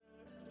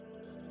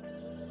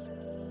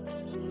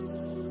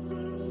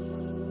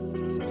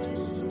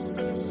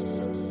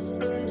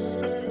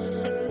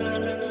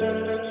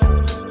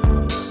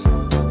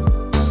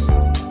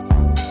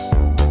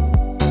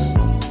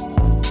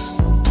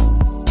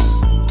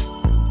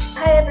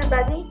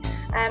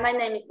My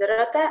name is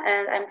Dorota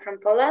and I'm from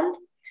Poland.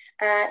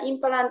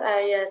 In Poland,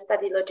 I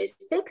study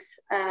logistics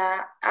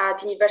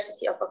at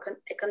University of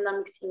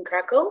Economics in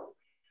Krakow.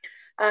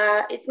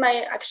 It's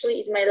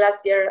my last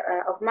year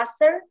of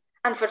master,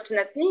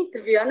 unfortunately,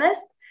 to be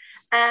honest.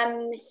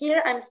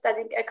 Here I'm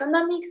studying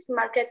economics,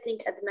 marketing,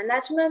 and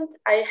management.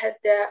 I had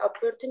the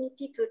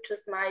opportunity to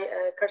choose my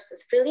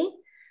courses freely,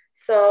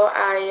 so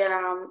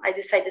I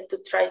decided to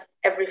try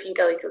everything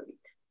a little bit.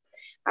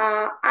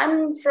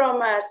 I'm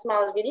from a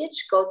small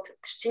village called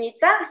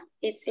Trzcinica.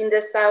 It's in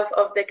the south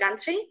of the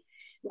country,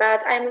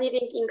 but I'm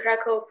living in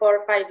Krakow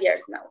for 5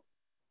 years now.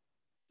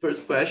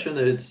 First question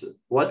is,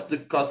 what's the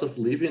cost of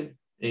living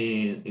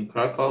in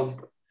Krakow?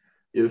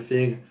 You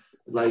think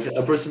like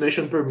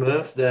approximation per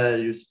month that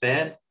you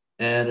spend,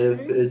 and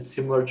if it's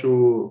similar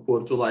to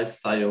Porto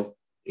lifestyle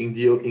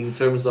in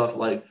terms of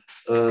like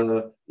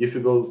if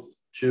you go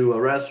to a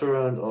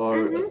restaurant or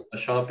a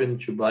shopping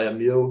to buy a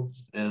meal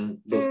and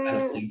those kind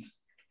of things.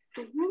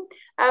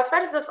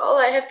 First of all,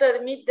 I have to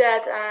admit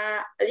that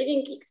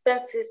living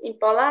expenses in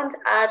Poland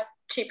are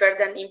cheaper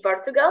than in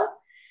Portugal.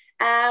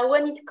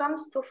 When it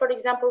comes to, for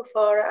example,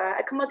 for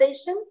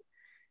accommodation,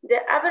 the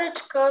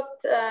average cost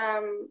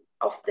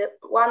of the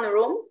one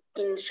room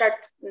in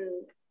shared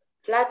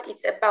flat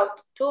is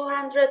about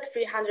 200,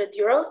 300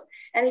 euros,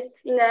 and it's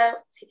in a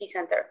city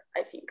center,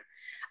 I think.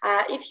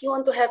 If you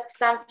want to have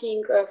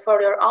something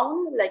for your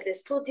own, like the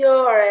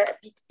studio or a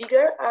bit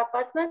bigger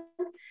apartment,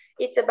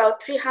 it's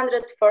about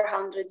 300,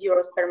 400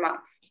 euros per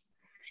month.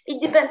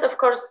 It depends, of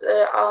course,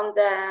 on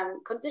the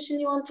condition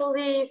you want to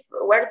live,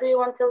 where do you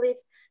want to live,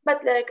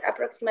 but like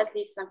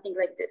approximately something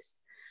like this.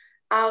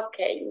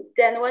 Okay,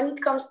 then when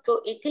it comes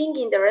to eating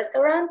in the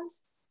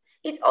restaurants,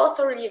 it's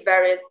also really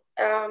varied.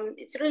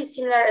 It's really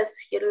similar as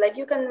here. Like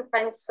you can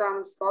find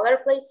some smaller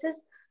places,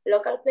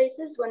 local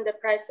places when the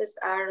prices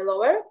are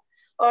lower,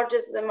 or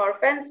just more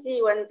fancy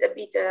when it's a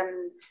bit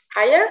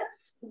higher.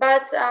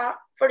 But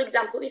for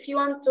example, if you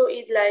want to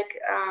eat like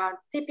a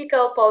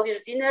typical Polish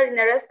dinner in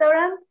a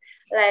restaurant,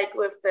 like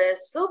with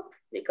soup,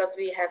 because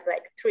we have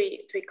like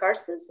three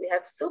courses, we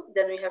have soup,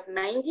 then we have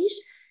main dish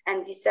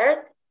and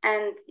dessert,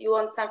 and you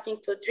want something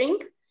to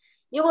drink,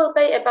 you will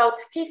pay about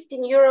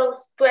 15 euros,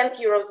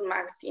 20 euros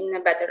max in a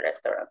better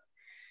restaurant.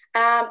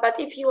 But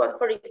if you want,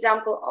 for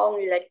example,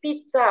 only like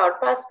pizza or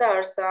pasta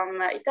or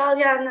some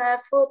Italian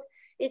food,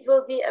 it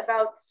will be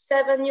about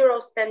 7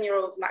 euros, 10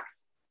 euros max.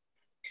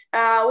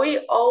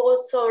 We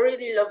also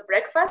really love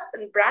breakfast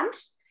and brunch.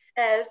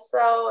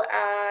 So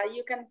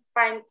you can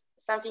find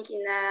something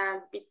in a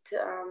bit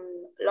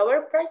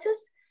lower prices.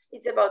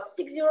 It's about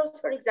 6 euros,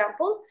 for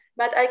example,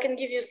 but I can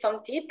give you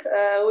some tip.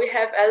 We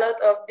have a lot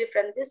of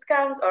different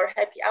discounts or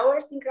happy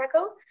hours in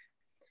Krakow.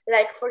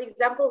 Like, for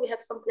example, we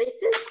have some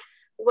places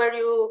where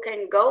you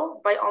can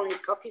go buy only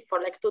coffee for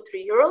like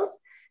 2-3 euros,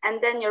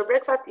 and then your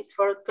breakfast is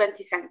for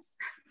 20 cents.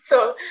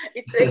 So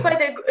it's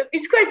quite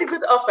a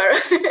good offer.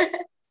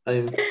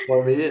 And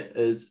for me,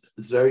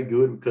 it's very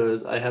good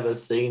because I have a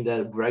saying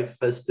that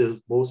breakfast is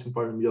the most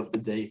important meal of the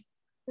day.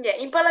 Yeah,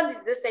 in Poland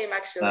it's the same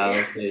actually.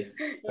 Okay.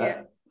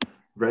 Yeah.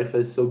 Breakfast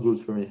is so good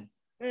for me.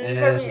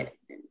 For me.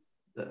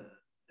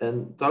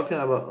 And talking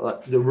about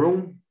like the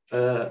room,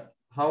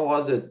 how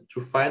was it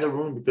to find a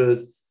room?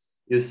 Because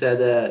you said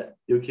that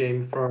you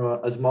came from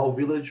a small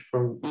village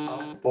from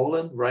South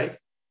Poland, right?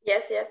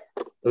 Yes, yes.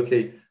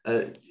 Okay.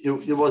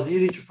 It was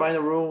easy to find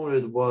a room.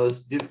 It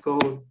was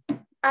difficult.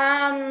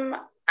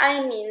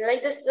 I mean,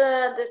 like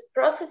this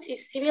process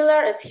is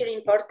similar as here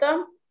in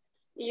Porto.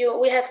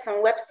 We have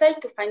some website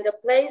to find a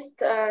place.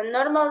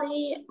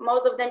 Normally,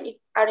 most of them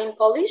are in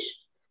Polish,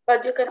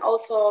 but you can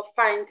also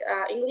find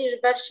English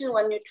version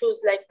when you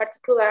choose like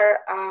particular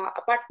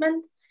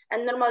apartment,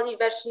 and normally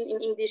version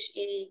in English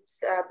is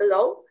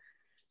below.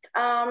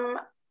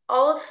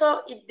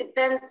 Also, it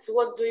depends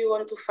what do you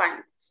want to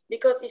find.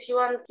 Because if you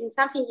want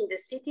something in the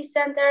city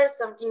center,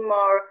 something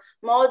more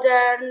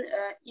modern,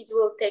 it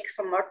will take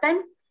some more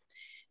time.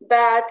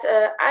 But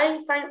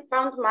I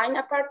found my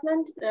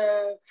apartment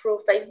through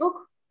Facebook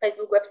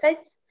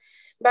websites.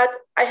 But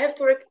I have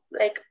to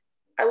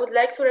I would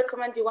like to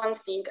recommend you one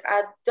thing.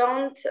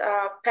 Don't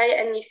pay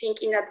anything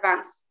in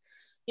advance.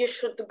 You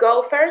should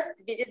go first,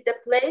 visit the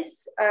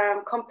place,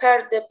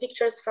 compare the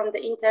pictures from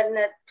the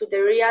internet to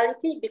the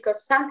reality, because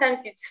sometimes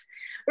it's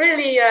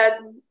really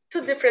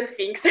two different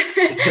things.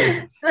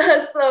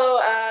 so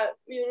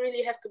you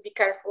really have to be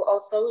careful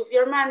also with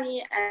your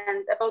money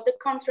and about the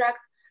contract.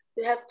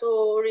 You have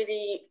to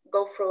really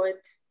go through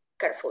it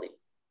carefully.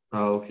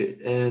 Okay,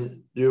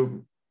 and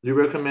do you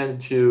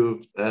recommend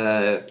to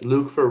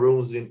look for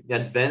rooms in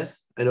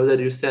advance? I know that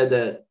you said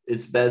that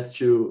it's best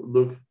to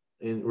look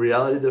in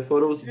reality the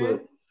photos,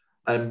 but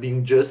I'm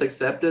being just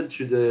accepted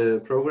to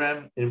the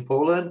program in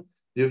Poland.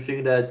 Do you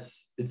think that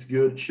it's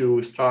good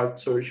to start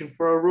searching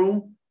for a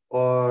room,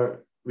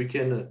 or we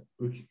can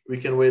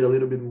wait a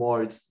little bit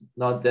more? It's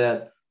not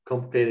that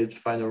complicated to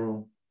find a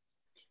room.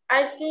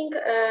 I think,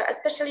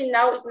 especially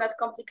now, it's not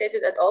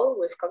complicated at all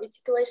with COVID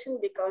situation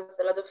because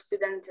a lot of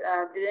students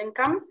didn't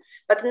come.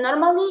 But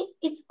normally,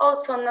 it's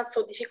also not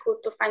so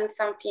difficult to find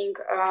something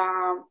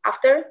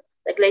after,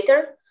 like later.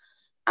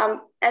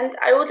 And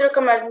I would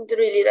recommend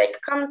really like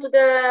come to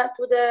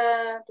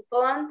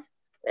Poland,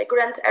 like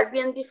rent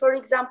Airbnb, for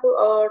example,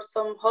 or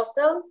some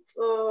hostel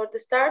for the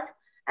start,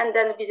 and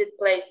then visit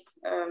place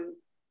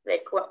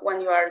like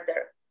when you are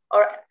there,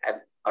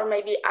 or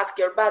maybe ask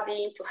your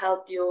buddy to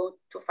help you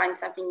to find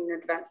something in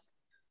advance.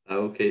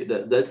 Okay,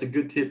 that's a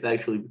good tip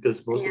actually,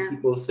 because most of Yeah.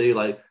 people say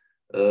like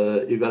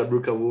you gotta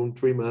book a room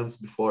 3 months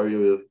before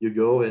you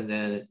go, and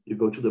then you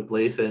go to the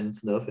place and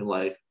it's nothing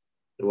like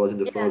it was in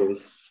the Yeah.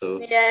 photos. So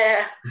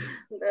Yeah,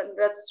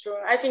 that's true.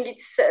 I think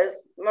it's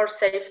more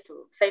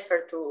safer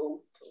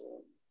to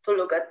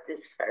look at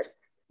this first.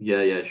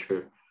 yeah,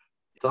 sure.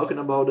 Talking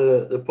about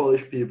the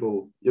Polish people,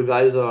 you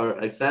guys are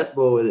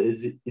accessible.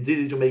 It's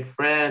easy to make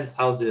friends.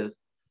 How's it?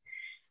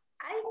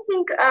 I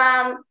think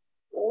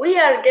we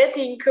are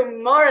getting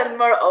more and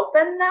more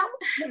open now,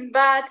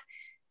 but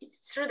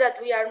it's true that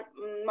we are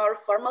more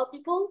formal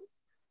people,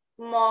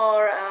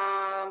 more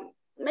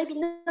maybe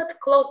not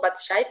close but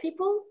shy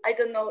people. I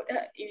don't know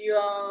if you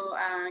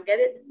get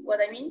it, what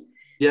I mean.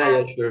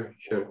 Yeah,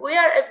 sure. We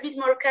are a bit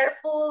more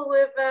careful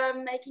with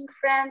making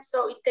friends, so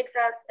it takes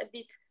us a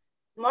bit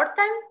more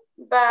time.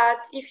 But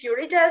if you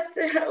reach us,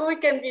 we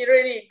can be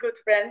really good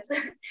friends.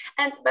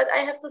 But I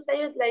have to say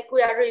it like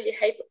we are really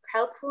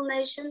helpful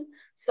nation.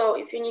 So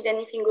if you need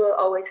anything,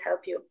 we'll always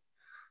help you.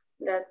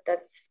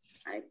 That's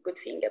a good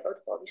thing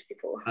about Polish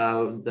people.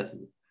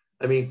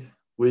 I mean,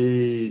 we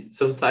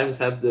sometimes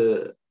have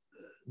the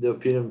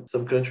opinion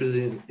some countries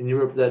in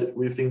Europe that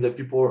we think that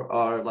people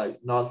are like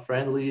not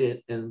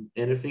friendly and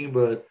anything,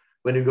 but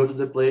when you go to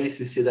the place,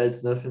 you see that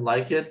it's nothing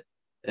like it,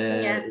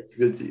 and Yeah. it's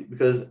good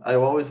because I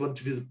always wanted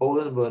to visit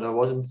Poland, but I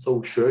wasn't so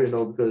sure,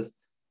 because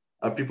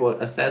are people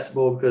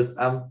accessible? Because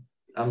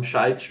I'm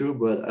shy too,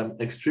 but I'm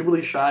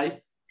extremely shy,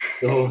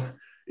 so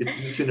it's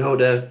good to know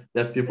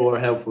that people are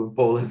helpful in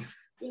Poland.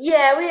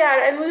 Yeah, we are,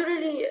 and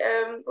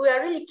we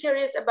are really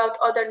curious about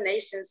other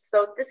nations. So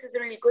this is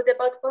really good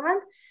about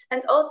Poland.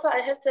 And also,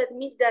 I have to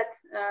admit that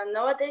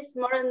nowadays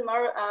more and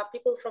more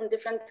people from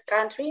different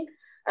country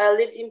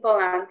lives in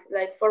Poland,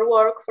 like for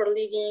work, for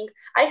living.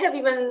 I have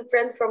even a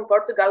friend from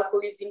Portugal who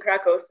lives in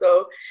Krakow, so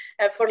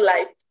for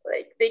life.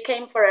 Like they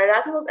came for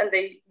Erasmus and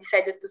they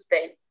decided to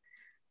stay.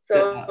 So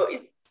Yeah.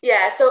 it's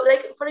yeah. So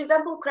like for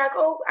example,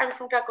 Krakow. I'm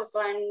from Krakow, so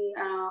I'm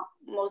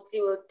mostly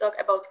will talk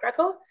about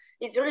Krakow.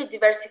 It's really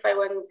diversified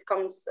when it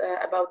comes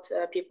about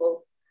people.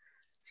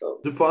 So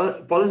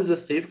Poland is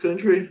a safe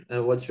country.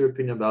 What's your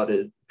opinion about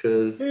it?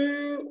 Because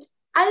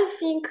I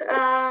think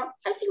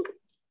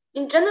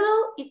in general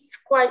it's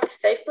quite a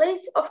safe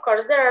place. Of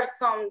course, there are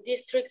some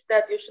districts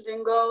that you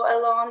shouldn't go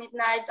alone at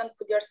night. Don't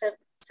put yourself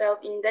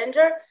in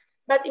danger.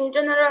 But in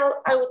general,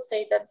 I would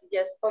say that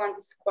yes, Poland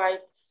is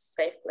quite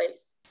safe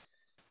place.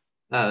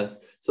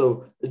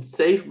 so it's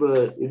safe,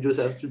 but you just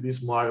have to be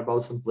smart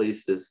about some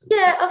places.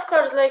 Yeah, of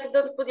course. Like,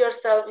 don't put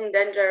yourself in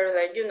danger.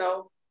 Like,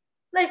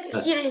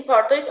 like here in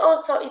Porto, it's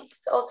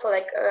also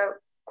like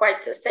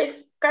quite a safe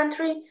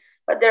country,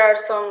 but there are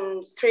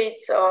some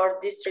streets or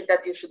district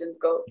that you shouldn't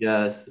go.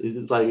 Yes,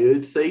 it's like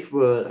it's safe,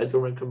 but I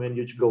don't recommend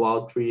you to go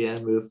out 3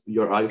 a.m. with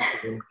your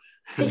iPhone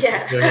in your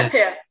Yeah, hand,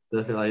 yeah,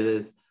 something like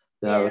this.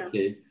 Yeah, yeah.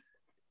 okay.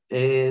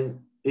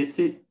 And it's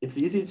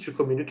easy to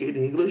communicate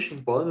in English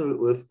in Poland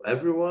with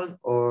everyone,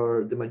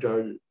 or the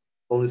majority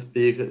only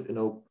speak,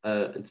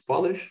 it's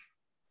Polish.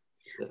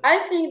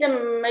 I think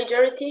the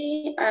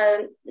majority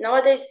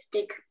nowadays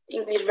speak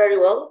English very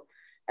well,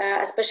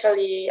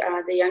 especially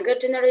the younger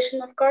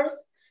generation, of course.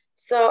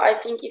 So I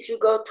think if you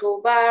go to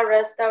a bar,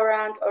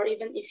 restaurant, or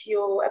even if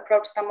you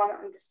approach someone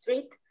on the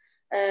street,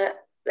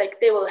 like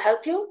they will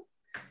help you.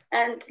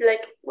 And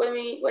like when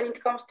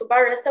it comes to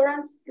bar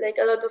restaurants, like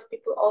a lot of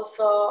people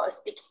also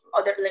speak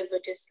other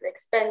languages like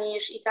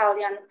Spanish,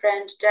 Italian,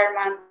 French,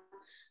 German.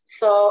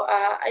 So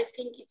I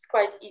think it's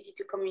quite easy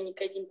to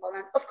communicate in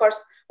Poland. Of course,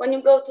 when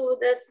you go to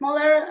the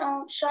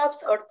smaller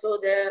shops or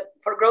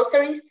for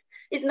groceries,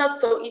 it's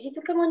not so easy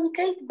to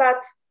communicate.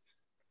 But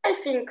I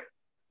think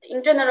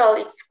in general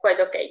it's quite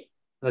okay.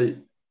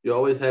 You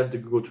always have the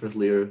Google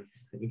Translator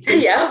in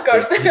case. Yeah, of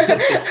course,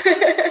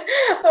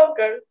 of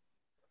course.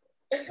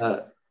 uh,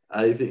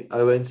 I think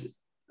I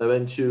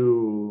went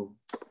to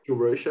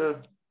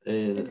Russia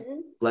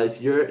in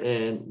last year,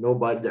 and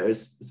nobody there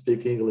is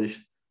speak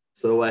English.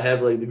 So I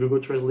have like the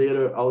Google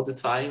Translator all the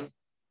time,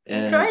 In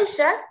and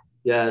Croatia,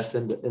 yes,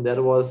 and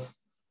that was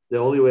the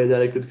only way that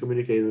I could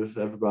communicate with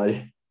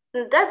everybody.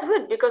 that's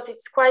good because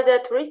it's quite a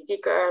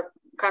touristic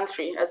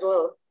country as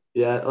well.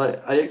 Yeah,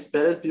 like I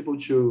expected people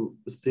to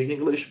speak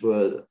English,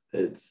 but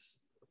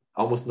it's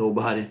almost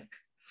nobody.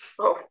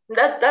 Oh,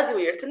 that's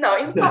weird. No,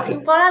 in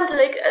Poland,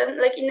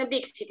 like in the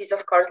big cities,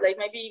 of course. Like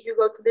maybe if you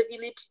go to the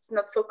village, it's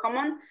not so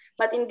common.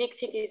 But in big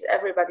cities,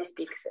 everybody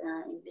speaks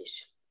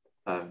English.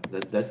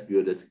 That's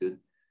good. That's good.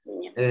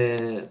 Yeah.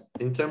 And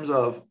in terms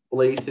of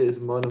places,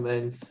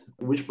 monuments,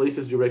 which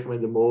places do you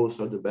recommend the most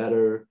or the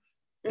better?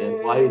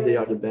 why they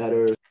are the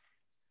better?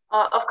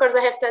 Of course,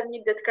 I have to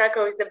admit that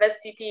Krakow is the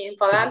best city in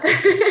Poland.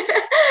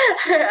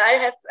 I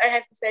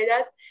have to say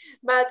that.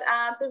 But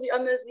to be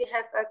honest, we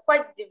have a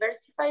quite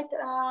diversified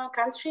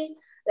country.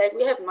 Like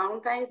we have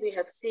mountains, we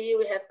have sea,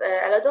 we have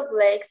a lot of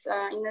lakes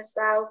in the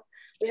south.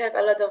 We have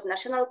a lot of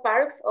national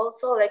parks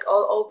also, like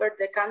all over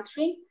the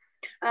country.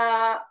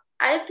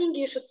 I think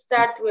you should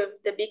start with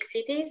the big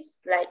cities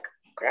like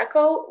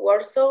Krakow,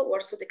 Warsaw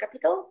the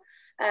capital,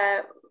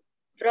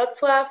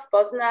 Wrocław,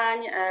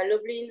 Poznań,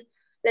 Lublin.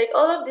 Like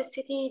all of the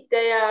city,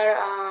 they are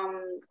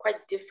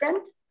quite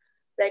different,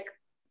 like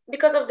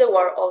because of the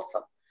war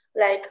also.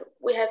 Like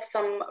we have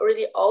some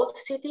really old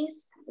cities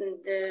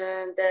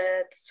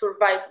that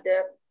survived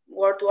the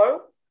World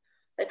War,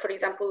 like for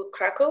example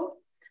Krakow,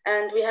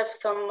 and we have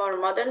some more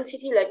modern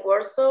city like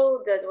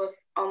Warsaw that was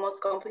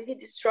almost completely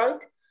destroyed.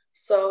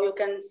 So you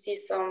can see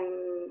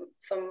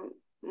some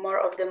more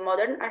of the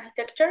modern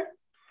architecture.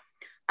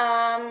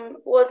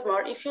 What's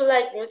more, if you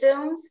like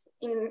museums,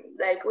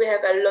 like we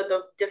have a lot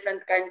of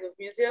different kinds of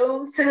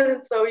museums,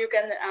 so you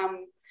can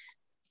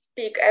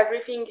pick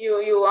everything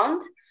you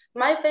want.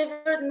 My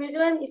favorite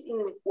museum is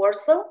in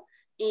Warsaw.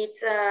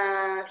 It's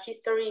a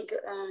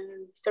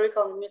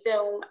historical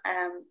museum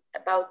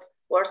about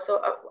Warsaw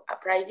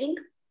uprising.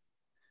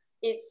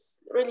 It's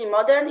really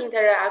modern,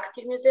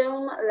 interactive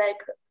museum.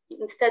 Like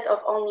instead of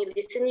only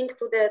listening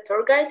to the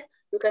tour guide,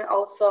 you can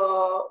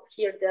also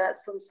hear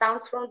some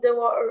sounds from the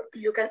war.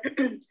 You can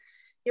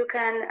you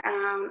can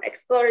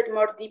explore it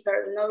more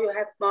deeper. You know, you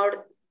have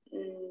more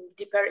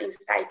deeper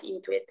insight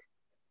into it.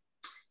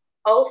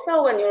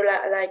 Also, when you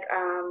like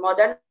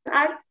modern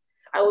art,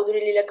 I would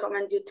really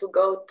recommend you to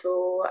go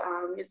to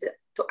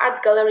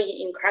art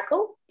gallery in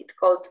Krakow. It's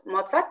called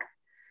Mozak.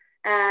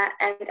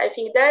 And I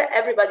think there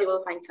everybody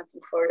will find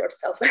something for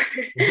yourself.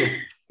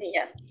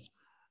 Yeah.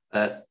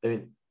 I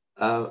mean,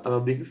 I'm a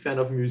big fan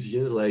of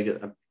museums, like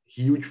a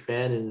huge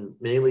fan, and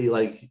mainly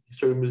like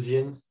historic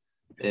museums.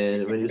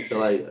 And when you say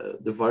like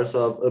the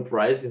Warsaw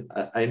Uprising,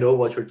 I know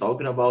what you're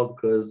talking about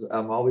because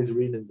I'm always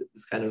reading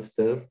this kind of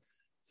stuff.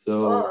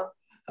 So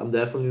I'm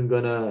definitely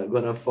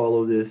gonna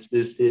follow these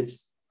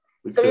tips.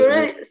 So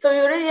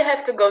you really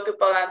have to go to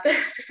Poland.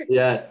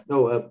 Yeah,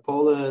 no,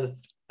 Poland,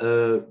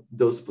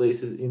 those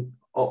places in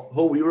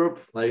whole Europe.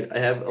 Like I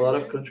have a lot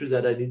of countries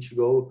that I need to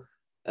go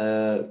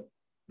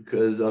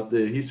because of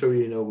the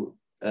history, you know,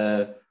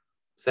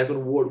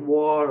 Second World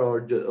War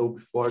or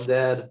before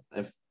that.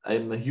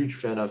 I'm a huge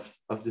fan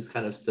of this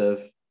kind of stuff.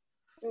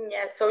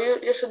 Yeah, so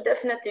you should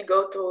definitely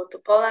go to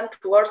Poland,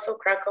 to Warsaw,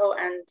 Krakow,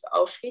 and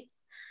Auschwitz.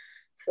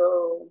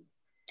 So,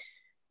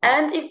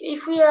 and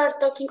if we are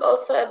talking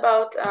also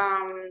about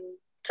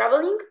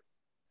traveling,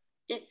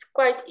 it's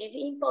quite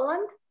easy in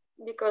Poland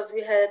because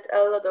we had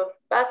a lot of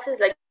buses.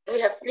 Like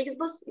we have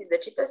Flixbus, is the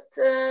cheapest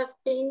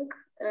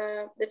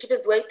the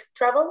cheapest way to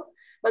travel.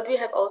 But we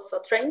have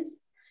also trains.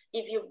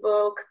 If you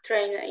book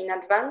train in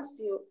advance,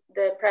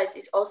 the price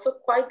is also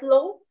quite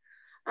low.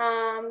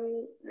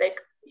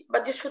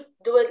 But you should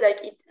do it like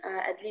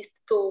at least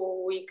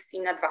 2 weeks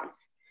in advance.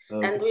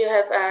 Okay. And we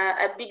have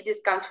a big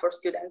discount for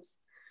students.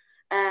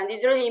 And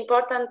it's really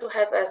important to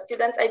have a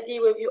student's ID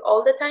with you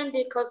all the time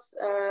because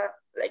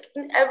like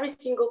in every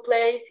single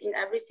place, in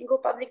every single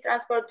public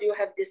transport, you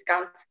have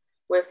discount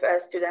with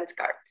a student's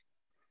card.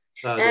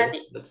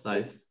 That's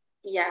nice.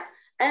 Yeah.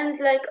 And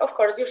like, of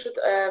course, you should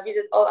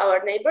visit all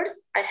our neighbors.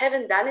 I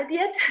haven't done it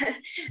yet,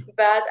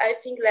 but I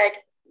think like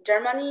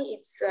Germany,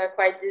 it's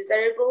quite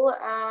desirable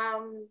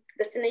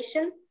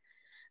destination.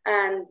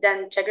 And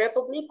then Czech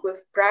Republic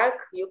with Prague,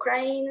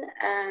 Ukraine,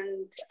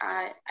 and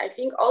I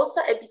think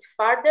also a bit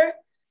farther,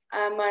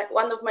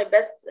 one of my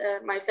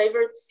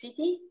favorite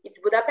city, it's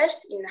Budapest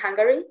in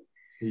Hungary.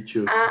 Me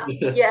too.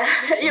 Yeah,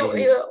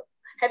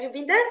 have you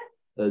been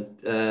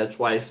there?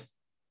 Twice.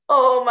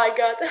 Oh my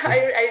God,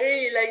 I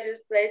really like this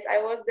place. I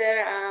was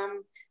there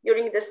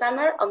during the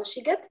summer on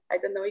Sziget. I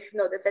don't know if you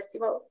know the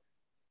festival.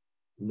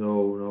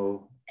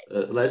 No.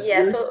 Last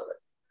year? So,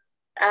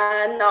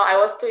 no, I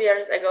was 2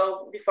 years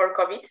ago before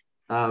COVID.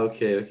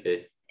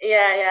 Okay.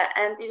 Yeah,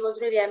 and it was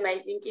really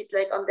amazing. It's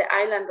like on the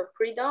island of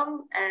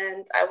freedom,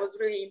 and I was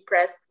really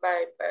impressed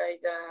by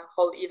the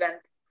whole event.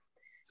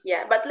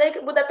 Yeah, but like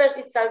Budapest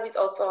itself, it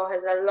also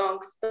has a long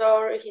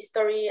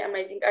history,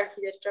 amazing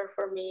architecture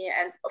for me,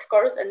 and of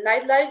course, a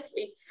nightlife.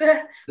 It's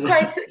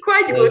quite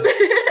good.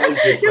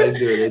 Quite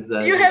good,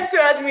 exactly. You have to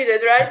admit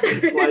it, right?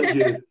 Quite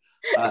good.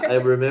 I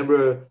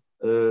remember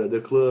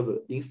the club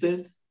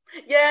Instant.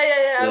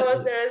 Yeah, I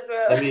was there as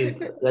well. I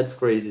mean, that's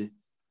crazy.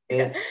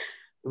 And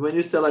when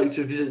you say like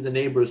to visit the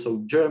neighbors,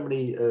 so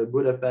Germany,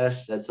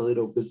 Budapest, that's a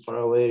little bit far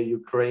away.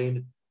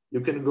 Ukraine,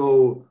 you can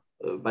go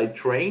by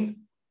train.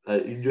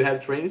 Do you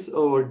have trains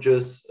or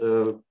just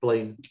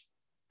plane?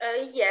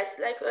 Yes,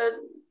 like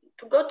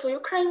to go to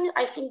Ukraine,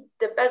 I think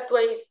the best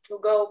way is to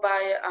go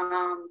by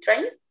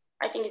train.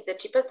 I think it's the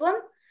cheapest one.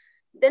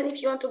 Then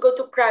if you want to go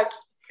to Prague,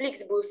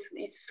 Flixbus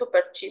is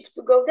super cheap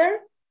to go there.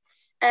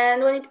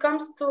 And when it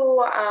comes to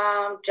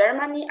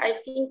Germany, I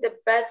think the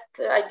best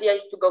idea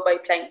is to go by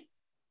plane.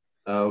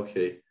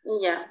 Okay.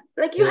 Yeah,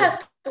 like you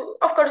have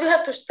of course, you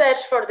have to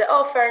search for the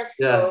offers,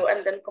 Yes.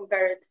 and then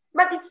compare it.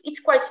 But it's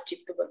quite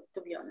cheap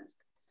to be honest.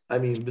 I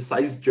mean,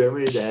 besides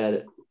Germany,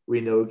 that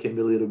we know can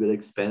be a little bit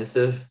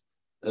expensive.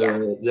 Yeah.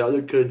 The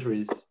other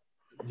countries,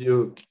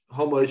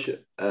 how much?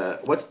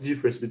 What's the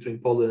difference between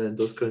Poland and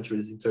those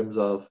countries in terms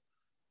of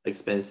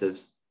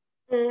expenses?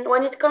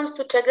 When it comes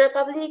to Czech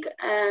Republic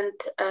and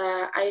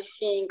I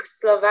think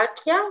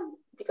Slovakia,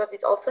 because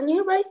it's also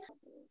nearby,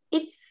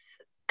 it's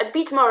a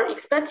bit more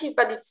expensive,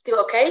 but it's still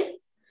okay.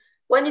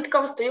 When it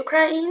comes to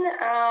Ukraine,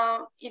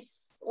 it's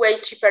way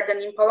cheaper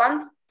than in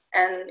Poland,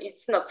 and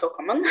it's not so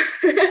common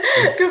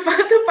to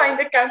find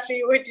a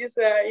country which is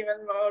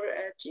even more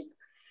cheap.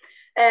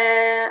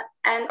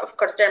 And of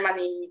course,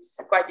 Germany is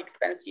quite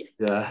expensive.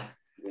 Yeah.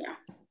 Yeah.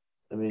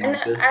 I mean,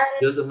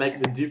 does it make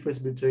the difference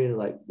between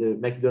like the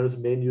McDonald's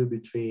menu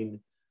between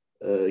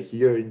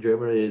here in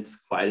Germany? It's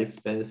quite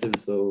expensive,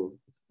 so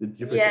the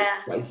difference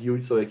is quite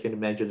huge. So I can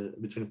imagine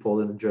between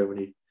Poland and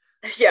Germany.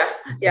 Yeah,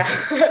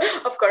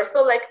 of course.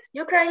 So like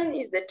Ukraine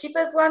is the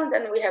cheapest one.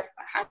 Then we have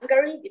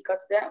Hungary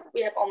because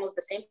we have almost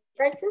the same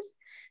prices.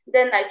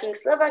 Then I think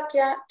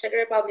Slovakia, Czech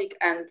Republic,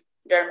 and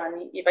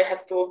Germany, if I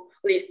have to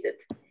list it.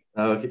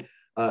 Okay.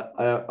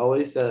 I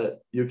always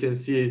you can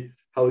see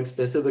how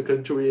expensive the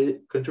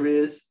country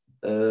is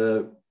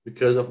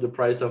because of the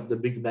price of the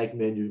Big Mac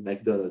menu in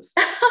McDonald's.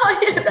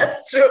 Yeah,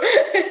 that's true.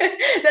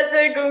 That's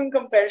a good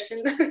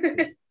comparison.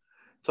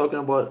 Talking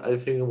about, I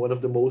think, one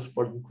of the most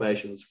important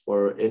questions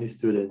for any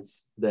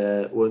students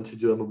that want to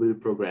do a mobility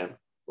program.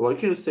 What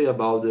can you say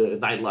about the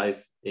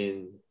nightlife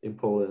in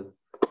Poland?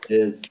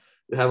 You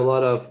have a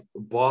lot of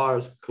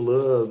bars,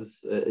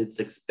 clubs. It's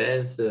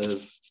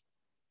expensive.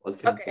 What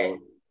can you tell?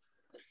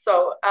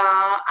 So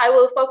I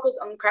will focus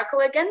on Krakow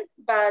again,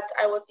 but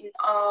I was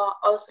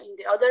also in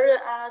the other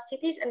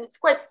cities, and it's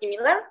quite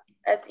similar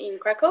as in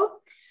Krakow.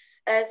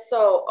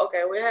 So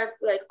we have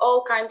like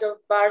all kinds of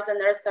bars and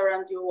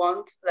restaurants you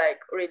want, like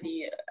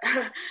really.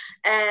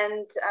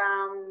 And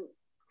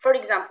for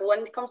example,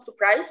 when it comes to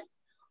price,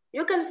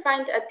 you can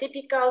find a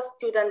typical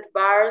student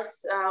bars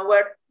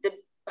where the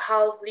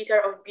half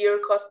liter of beer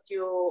costs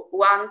you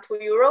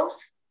 1-2 euros.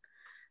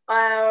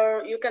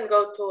 Or you can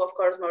go to, of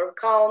course, more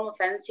calm,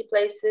 fancy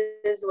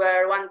places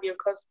where one beer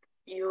costs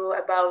you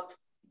about,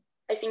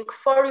 I think,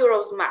 4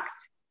 euros max.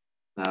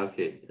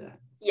 Okay.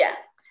 Yeah.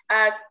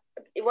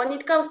 When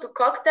it comes to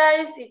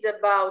cocktails, it's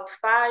about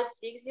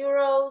 5-6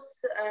 euros.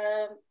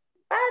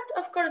 But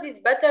of course,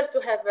 it's better to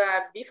have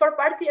a before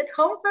party at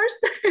home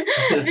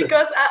first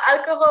because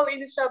alcohol in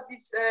the shops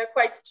is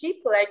quite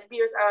cheap. Like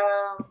beers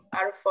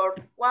are for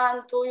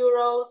 1-2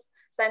 euros,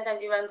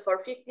 sometimes even for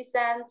 50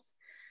 cents.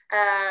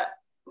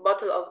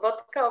 Bottle of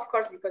vodka, of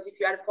course, because if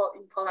you are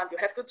in Poland, you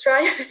have to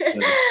try.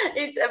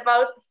 It's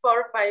about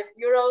 4-5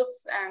 euros,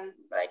 and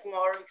like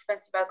more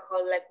expensive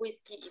alcohol like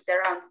whiskey, it's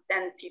around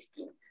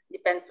 10-15.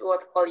 Depends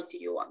what quality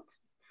you want.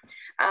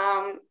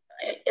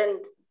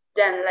 And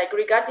then like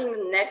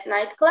regarding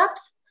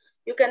nightclubs,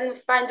 you can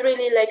find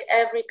really like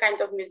every kind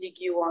of music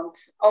you want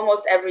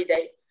almost every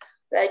day.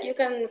 Like you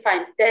can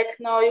find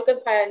techno, you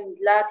can find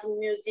Latin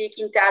music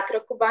in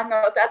Teatro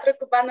Cubano. Teatro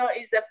Cubano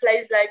is a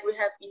place like we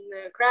have in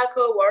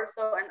Krakow,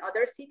 Warsaw, and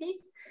other cities,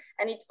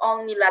 and it's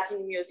only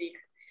Latin music.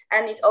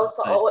 And it's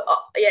also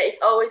it's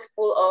always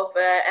full of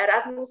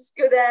Erasmus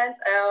students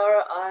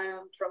or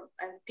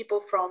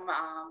people from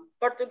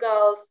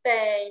Portugal,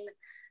 Spain,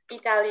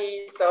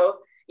 Italy.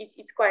 So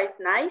it's quite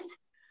nice.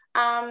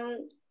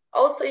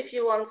 Also, if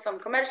you want some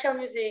commercial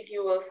music,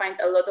 you will find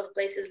a lot of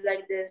places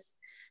like this.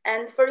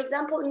 And for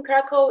example, in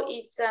Krakow,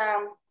 it's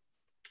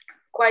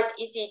quite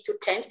easy to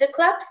change the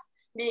clubs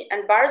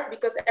and bars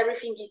because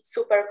everything is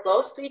super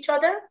close to each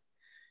other.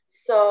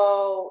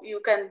 So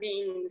you can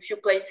be in a few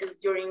places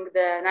during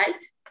the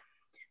night.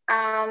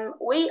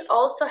 We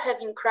also have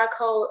in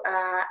Krakow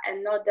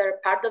another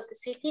part of the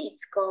city.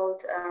 It's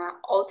called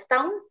Old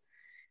Town,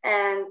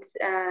 and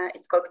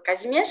it's called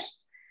Kazimierz.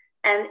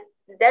 And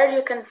there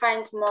you can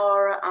find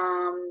more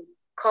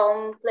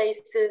calm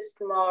places,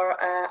 more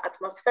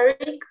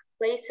atmospheric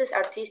places,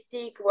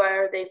 artistic,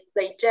 where they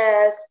play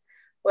jazz,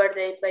 where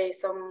they play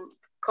some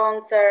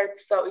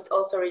concerts. So it's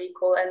also really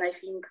cool. And I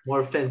think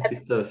more fancy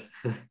stuff.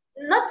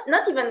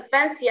 Not even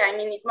fancy. I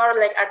mean, it's more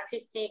like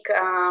artistic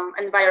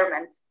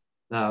environment.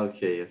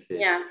 Okay.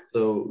 Yeah.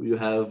 So you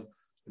have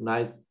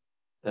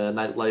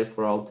nightlife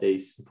for all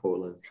tastes in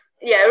Poland.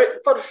 Yeah,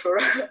 for sure.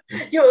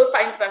 You will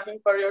find something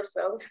for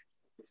yourself.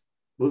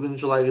 Moving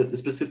to like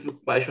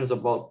specific questions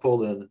about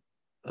Poland.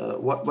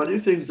 What do you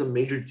think is a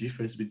major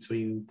difference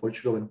between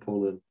Portugal and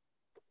Poland?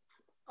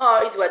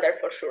 Oh, it's weather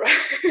for sure.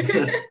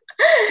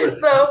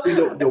 So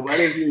the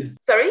weather here is.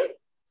 Sorry?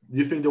 Do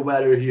you think the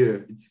weather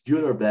here it's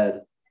good or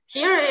bad?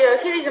 Here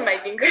is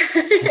amazing.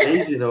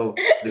 Amazing, no.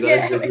 I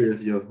gotta disagree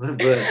with you. But...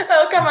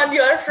 Oh, come on,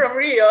 you are from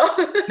Rio.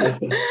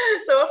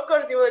 So of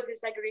course you will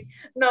disagree.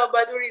 No,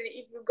 but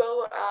really, if you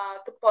go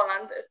to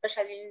Poland,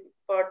 especially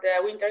for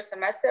the winter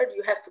semester,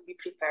 you have to be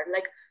prepared.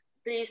 Like,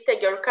 please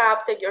take your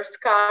cap, take your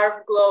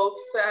scarf,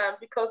 gloves,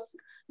 because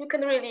you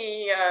can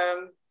really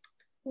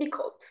be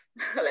cold,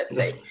 let's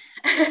say.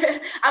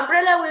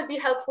 Umbrella will be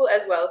helpful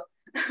as well.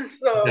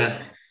 So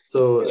Yeah.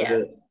 So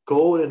yeah,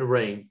 cold and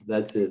rain.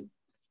 That's it.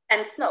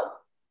 and snow.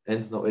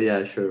 And snow.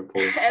 Yeah, sure.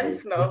 Poland. And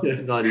snow.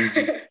 Not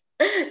easy.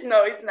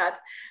 No, it's not.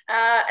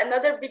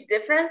 Another big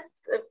difference,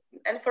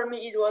 and for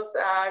me it was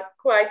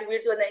quite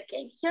weird when I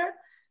came here.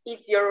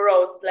 It's your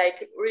roads,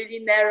 like really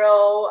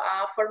narrow.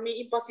 For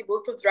me,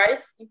 impossible to drive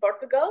in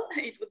Portugal.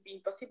 It would be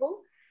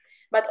impossible.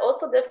 But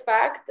also the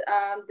fact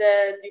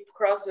that you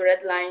cross the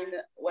red line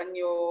when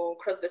you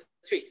cross the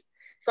street.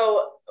 So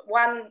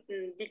one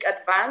big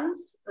advance,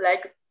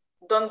 like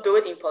don't do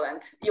it in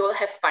Poland. You will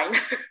have fine.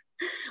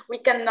 We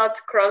cannot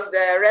cross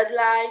the red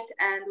light,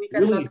 and we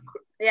cannot, Really?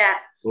 yeah,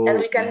 and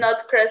we Okay. cannot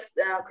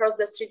cross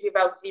the street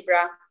without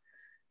zebra.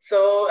 So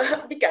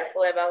be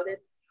careful about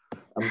it.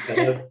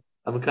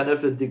 I'm kind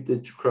of addicted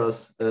to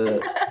cross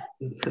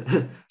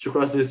to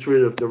cross the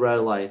street of the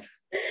red line.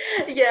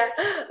 Yeah,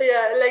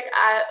 yeah. Like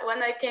when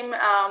I came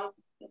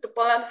to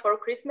Poland for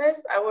Christmas,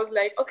 I was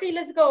like, okay,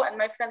 let's go, and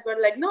my friends were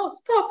like, no,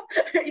 stop,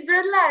 it's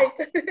red light.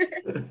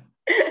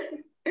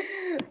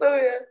 So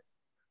yeah.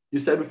 You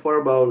said before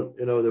about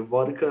the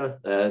vodka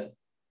that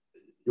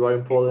you are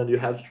in Poland, you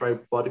have to try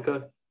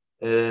vodka.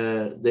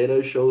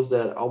 Data shows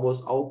that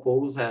almost all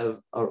Poles have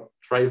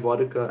tried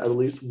vodka at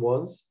least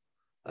once.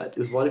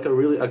 Is vodka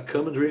really a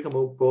common drink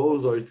among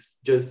Poles, or it's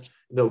just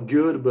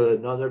good,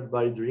 but not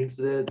everybody drinks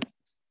it?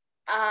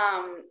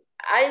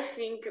 I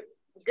think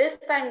this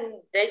time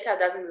data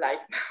doesn't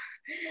lie.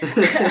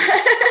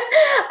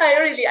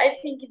 I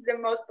think it's the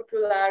most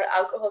popular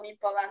alcohol in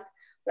Poland.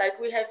 Like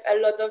we have a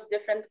lot of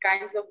different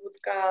kinds of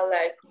vodka,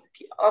 like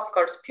of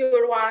course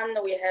pure one.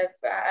 We have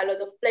a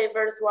lot of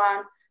flavors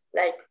one,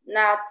 like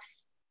nuts,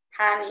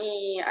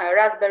 honey,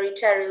 raspberry,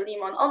 cherry,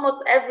 lemon.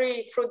 Almost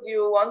every fruit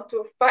you want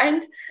to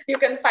find, you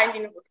can find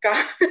in vodka.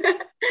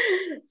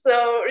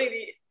 So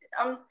really,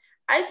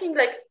 I think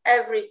like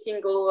every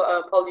single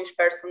Polish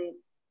person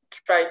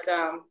tried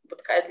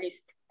vodka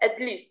at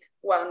least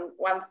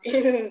once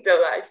in their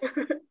life.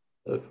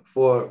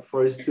 For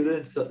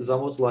students, it's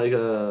almost like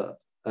a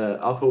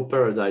alcohol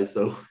paradise.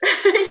 So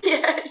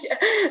Yeah, yeah,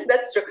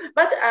 that's true.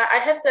 But I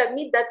have to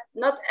admit that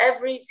not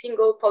every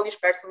single Polish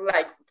person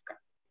likes vodka.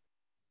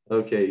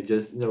 okay,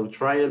 just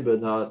try it,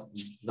 but not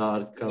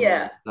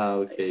Yeah.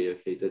 come.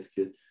 Okay, that's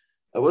good.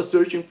 I was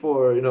searching for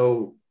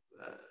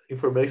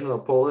information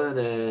on Poland,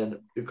 and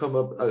you come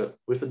up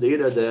with the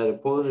data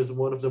that Poland is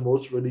one of the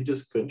most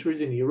religious countries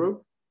in Europe,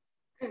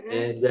 Mm-hmm.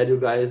 and that you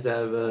guys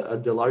have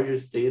the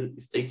largest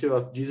statue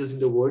of Jesus in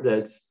the world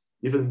that's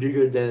even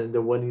bigger than the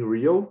one in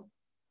Rio.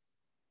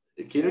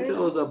 Can you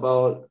tell us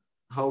about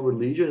how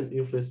religion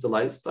influenced the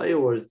lifestyle,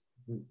 or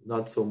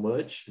not so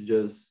much?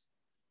 Just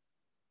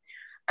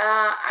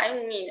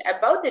I mean,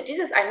 about the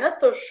Jesus, I'm not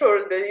so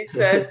sure that it's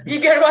a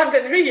bigger one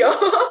than Rio.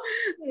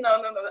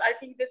 No, no, no. I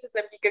think this is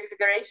a big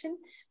exaggeration.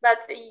 But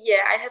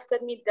yeah, I have to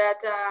admit that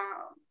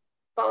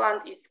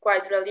Poland is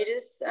quite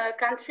religious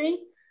country.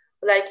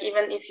 Like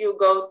even if you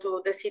go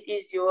to the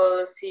cities, you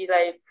will see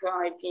like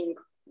I think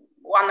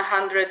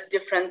 100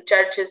 different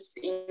churches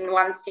in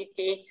one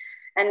city,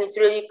 and it's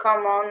really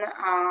common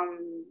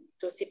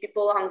to see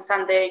people on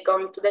Sunday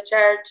going to the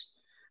church.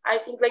 I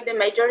think like the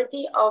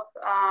majority of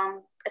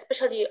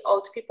especially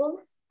old people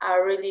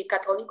are really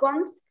Catholic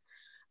ones.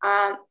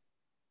 Um,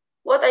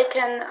 what I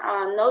can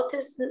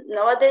notice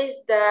nowadays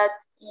that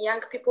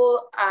young people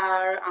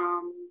are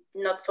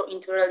not so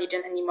into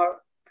religion anymore.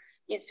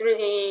 It's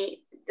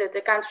really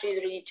the country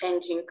is really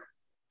changing,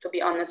 to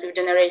be honest, with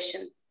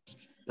generation.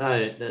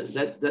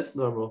 that's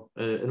normal.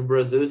 In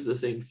Brazil, it's the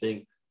same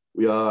thing.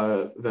 We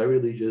are very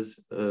religious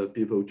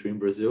people too in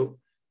Brazil,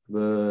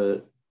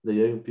 but the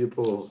young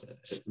people,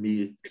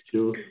 me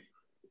too,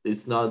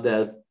 it's not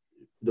that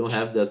don't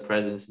have that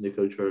presence in the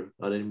culture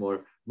not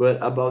anymore.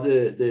 But about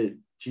the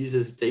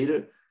Jesus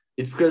data,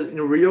 it's because in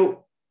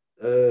Rio,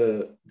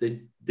 the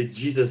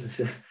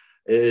Jesus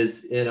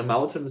is in a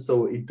mountain,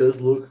 so it does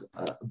look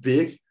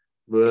big,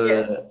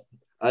 Yeah. but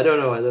I don't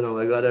know.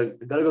 I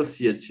gotta go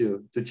see it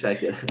too to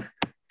check it.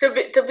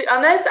 To be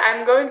honest,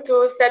 I'm going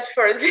to search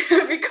for it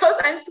because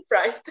I'm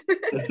surprised.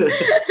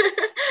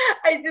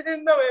 I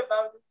didn't know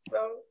about it, so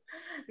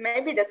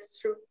maybe that's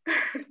true.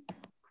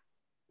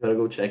 Gotta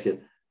go check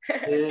it.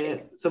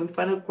 Okay. Some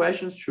final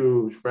questions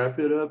to wrap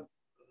it up.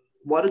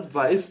 What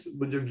advice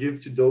would you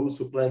give to those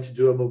who plan to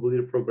do a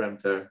mobility program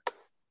there?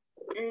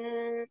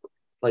 Mm,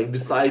 Like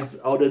besides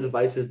all the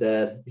advices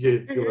that you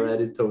mhm.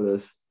 already told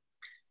us.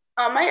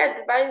 My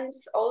advice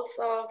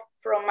also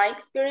from my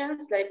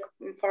experience, like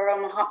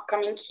from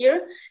coming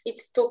here,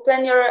 it's to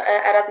plan your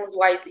Erasmus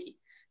wisely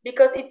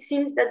because it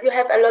seems that you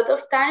have a lot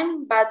of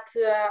time, but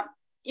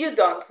you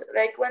don't.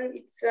 Like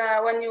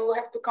when you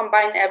have to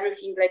combine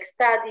everything, like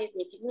studies,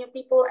 meeting new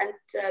people, and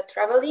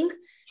traveling,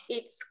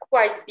 it's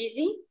quite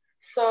busy.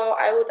 So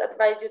I would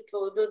advise you to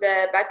do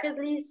the bucket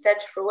list,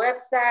 search for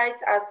websites,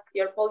 ask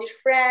your Polish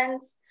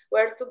friends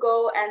where to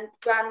go, and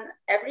plan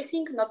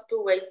everything, not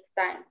to waste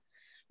time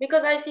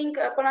because I think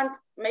Poland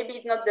maybe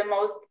it's not the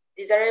most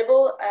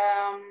desirable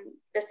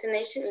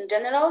destination in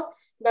general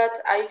but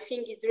I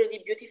think it's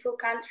really beautiful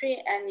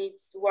country and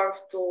it's worth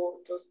to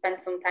spend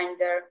some time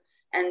there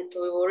and to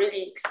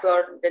really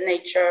explore the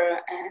nature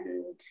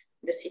and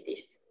the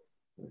cities.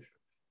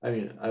 I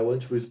mean, I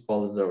went to visit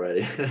Poland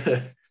already.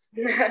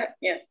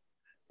 Yeah.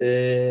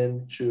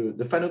 And to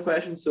the final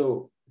question,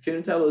 so can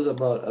you tell us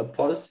about a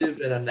positive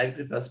and a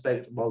negative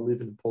aspect about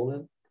living in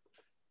Poland?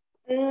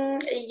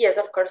 Yes,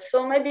 of course.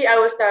 So maybe I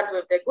will start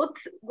with the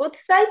good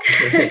side.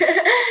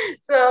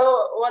 So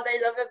what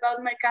I love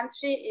about my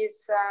country is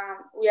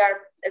we are,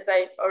 as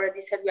I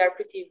already said, we are a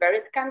pretty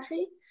varied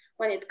country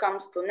when it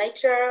comes to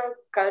nature,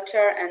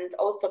 culture, and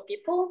also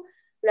people.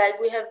 Like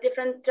we have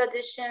different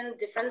tradition,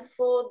 different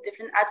food,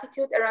 different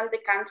attitude around the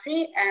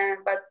country,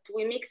 and but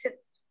we mix it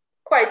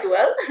quite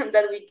well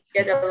that we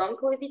get along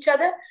with each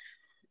other.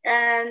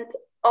 And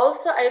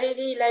also, I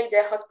really like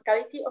the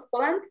hospitality of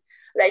Poland.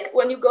 Like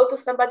when you go to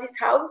somebody's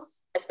house,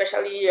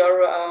 especially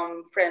your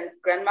friend's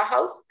grandma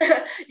house,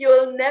 you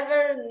will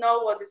never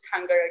know what is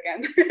hunger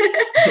again.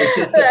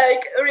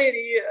 Like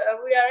really,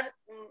 we are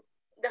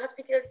the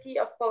hospitality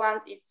of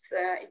Poland.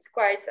 It's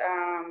quite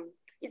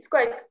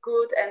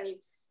good, and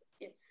it's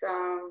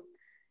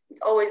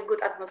always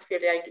good atmosphere.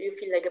 Like you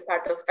feel like a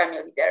part of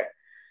family there.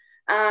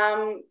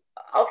 Um,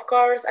 of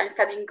course, I'm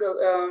studying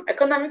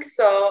economics,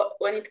 so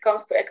when it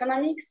comes to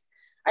economics,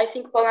 I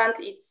think Poland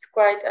is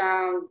quite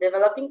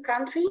developing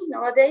country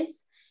nowadays.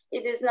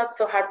 It is not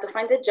so hard to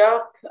find a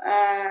job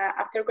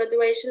after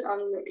graduation,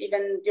 or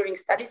even during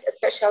studies,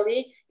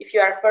 especially if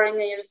you are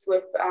foreigners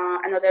with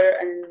another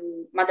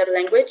mother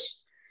language.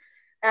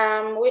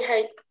 We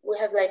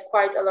have like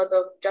quite a lot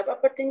of job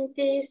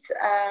opportunities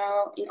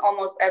in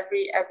almost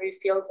every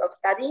field of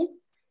study.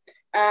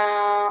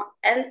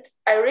 And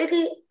I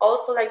really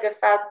also like the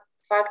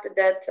fact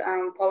that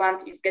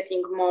Poland is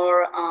getting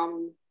more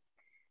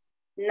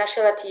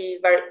nationality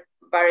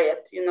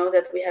varied. You know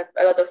that we have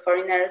a lot of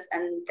foreigners,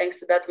 and thanks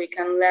to that, we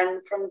can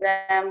learn from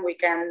them. We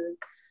can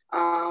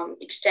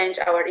exchange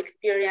our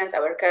experience,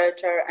 our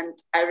culture, and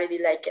I really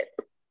like it.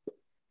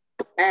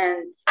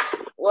 And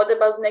what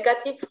about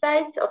negative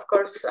sides? Of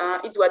course,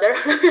 it's weather,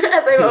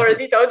 as I've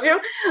already told you.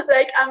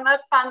 Like I'm a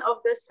fan of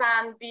the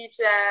sun, beach,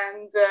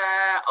 and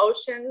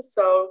ocean.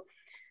 So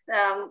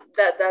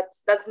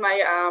that's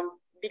my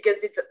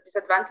biggest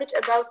disadvantage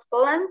about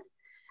Poland.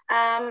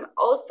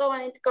 Also,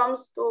 when it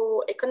comes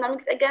to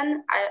economics,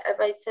 again, I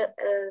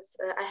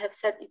have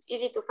said, it's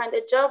easy to find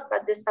a job,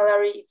 but the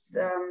salary is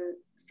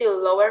still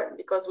lower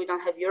because we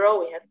don't have euro,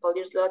 we have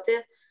Polish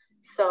zloty.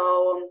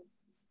 So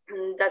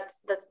that's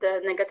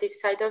the negative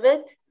side of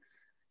it.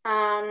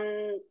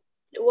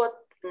 What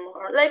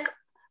more? Like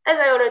as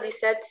I already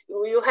said,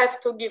 you have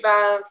to give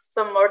us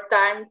some more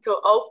time to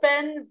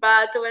open.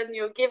 But when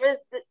you give us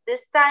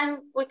this time,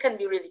 we can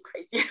be really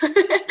crazy,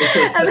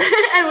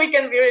 and we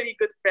can be really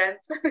good friends.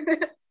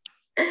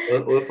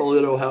 With a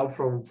little help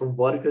from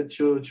vodka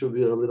to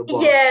be a little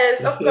bar.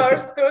 Yes, of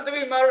course, to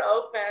be more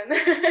open.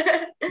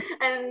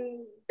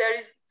 And there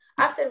is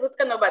after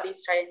vodka,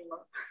 nobody's trying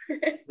anymore.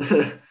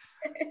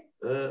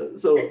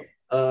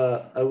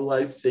 I would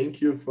like to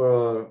thank you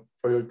for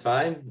your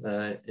time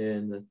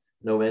and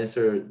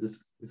answer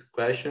these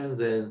questions.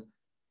 And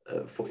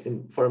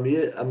for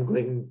me,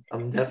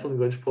 I'm definitely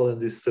going to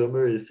Poland this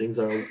summer if things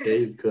are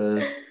okay,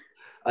 because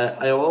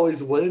I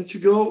always wanted to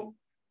go,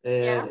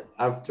 and Yeah.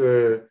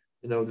 after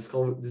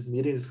this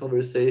meeting, this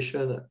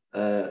conversation,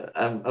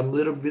 I'm a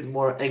little bit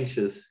more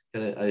anxious,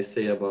 can I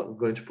say, about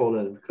going to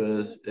Poland,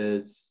 because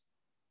it's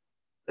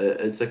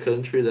a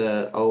country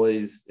that I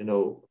always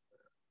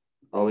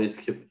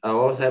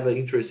have an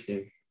interest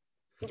in.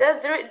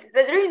 That's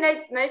really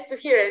nice to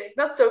hear. It's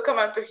not so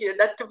common to hear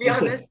that, to be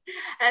honest.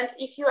 And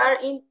if you are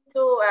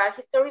into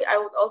history, I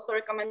would also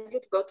recommend you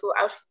to go to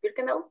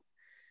Auschwitz-Birkenau.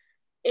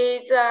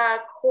 It's a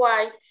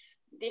quite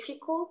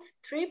difficult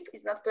trip.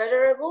 It's not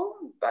pleasurable,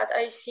 but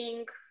I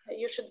think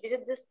you should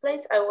visit this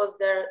place. I was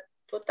there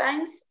 2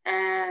 times,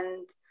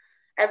 and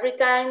every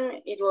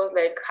time it was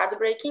like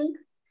heartbreaking.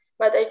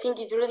 But I think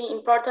it's really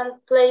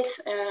important place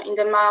in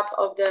the map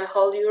of the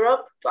whole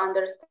Europe to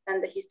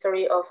understand the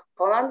history of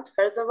Poland,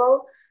 first of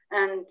all,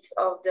 and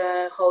of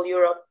the whole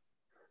Europe.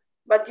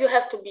 But you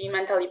have to be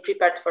mentally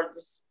prepared for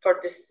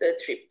this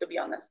trip, to be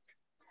honest.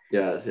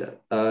 Yes, yeah.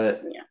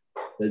 Yeah.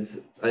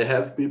 I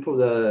have people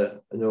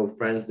that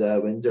friends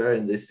that went there,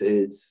 and they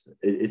say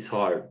it's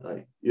hard.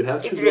 Like you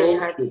have to really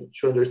go hard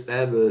to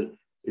understand, but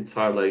it's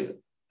hard. Like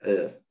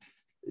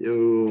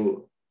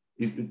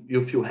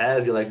you feel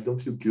heavy, like don't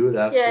feel good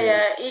after.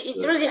 Yeah.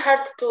 It's really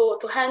hard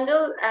to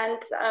handle, and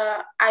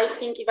I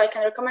think if I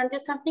can recommend you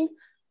something,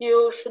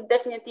 you should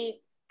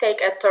definitely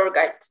take a tour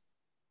guide.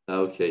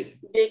 Okay.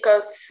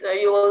 Because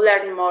you will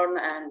learn more,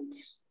 and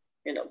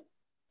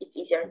it's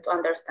easier to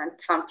understand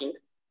some things.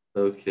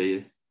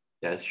 Okay.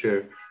 Yeah,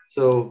 sure.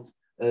 So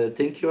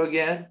thank you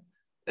again.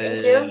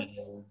 Thank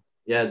you.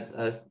 Yeah,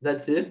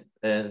 that's it.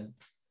 And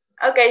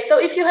okay, so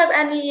if you have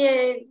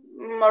any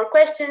more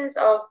questions,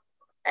 or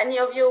any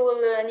of you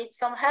will need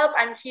some help,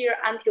 I'm here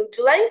until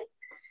July.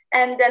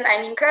 And then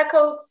I'm in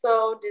Krakow,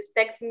 so just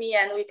text me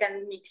and we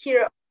can meet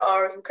here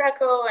or in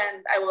Krakow,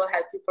 and I will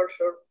help you for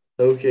sure.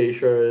 Okay,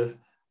 sure.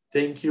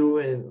 Thank you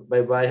and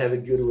bye bye. Have a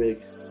good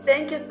week.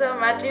 Thank you so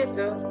much. You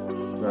too.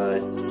 Bye.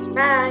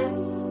 Bye.